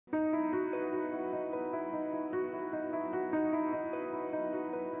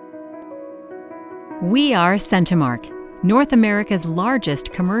We are CentiMark, North America's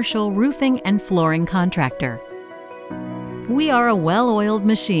largest commercial roofing and flooring contractor. We are a well-oiled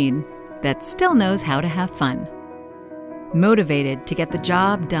machine that still knows how to have fun. Motivated to get the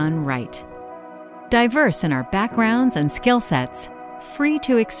job done right. Diverse in our backgrounds and skill sets, free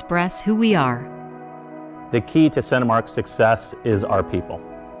to express who we are. The key to CentiMark's success is our people.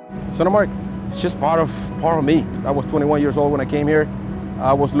 CentiMark is just part of me. I was 21 years old when I came here.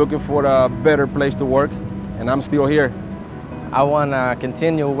 I was looking for a better place to work, and I'm still here. I want to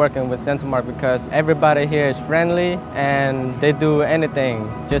continue working with CentiMark because everybody here is friendly and they do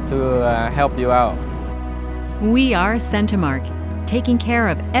anything just to help you out. We are CentiMark, taking care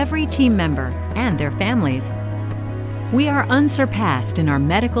of every team member and their families. We are unsurpassed in our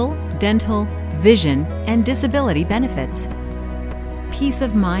medical, dental, vision, and disability benefits. Peace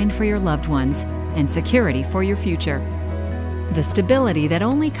of mind for your loved ones and security for your future. The stability that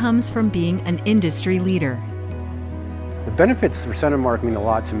only comes from being an industry leader. The benefits for CentiMark mean a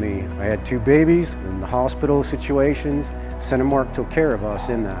lot to me. I had 2 babies in the hospital situations. CentiMark took care of us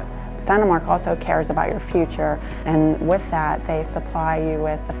in that. CentiMark also cares about your future, and with that they supply you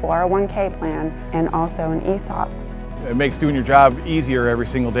with the 401k plan and also an ESOP. It makes doing your job easier every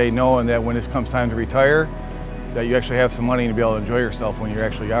single day, knowing that when it comes time to retire, that you actually have some money to be able to enjoy yourself when you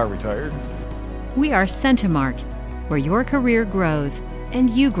actually are retired. We are CentiMark, where your career grows and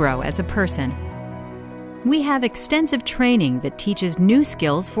you grow as a person. We have extensive training that teaches new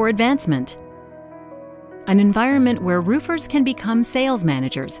skills for advancement. An environment where roofers can become sales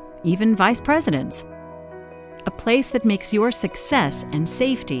managers, even vice presidents. A place that makes your success and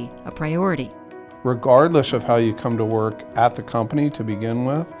safety a priority. Regardless of how you come to work at the company to begin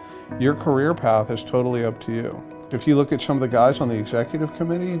with, your career path is totally up to you. If you look at some of the guys on the executive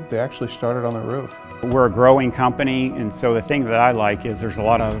committee, they actually started on the roof. We're a growing company, and so the thing that I like is there's a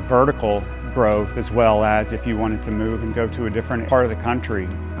lot of vertical growth, as well as if you wanted to move and go to a different part of the country.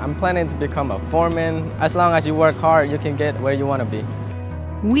 I'm planning to become a foreman. As long as you work hard, you can get where you want to be.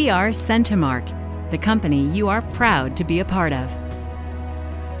 We are CentiMark, the company you are proud to be a part of.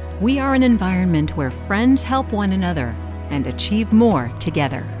 We are an environment where friends help one another and achieve more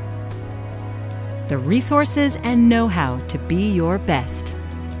together. The resources and know-how to be your best.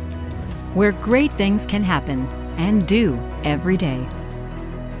 Where great things can happen and do every day.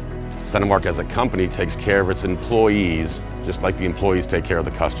 CentiMark as a company takes care of its employees just like the employees take care of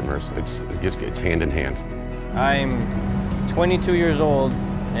the customers. It's hand in hand. I'm 22 years old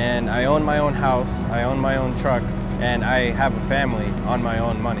and I own my own house, I own my own truck, and I have a family on my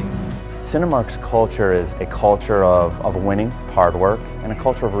own money. CentiMark's culture is a culture of winning, hard work, and a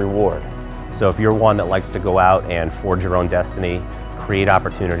culture of reward. So if you're one that likes to go out and forge your own destiny, create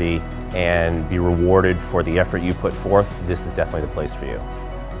opportunity, and be rewarded for the effort you put forth, this is definitely the place for you.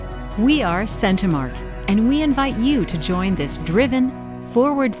 We are CentiMark, and we invite you to join this driven,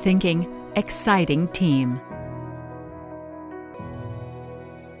 forward-thinking, exciting team.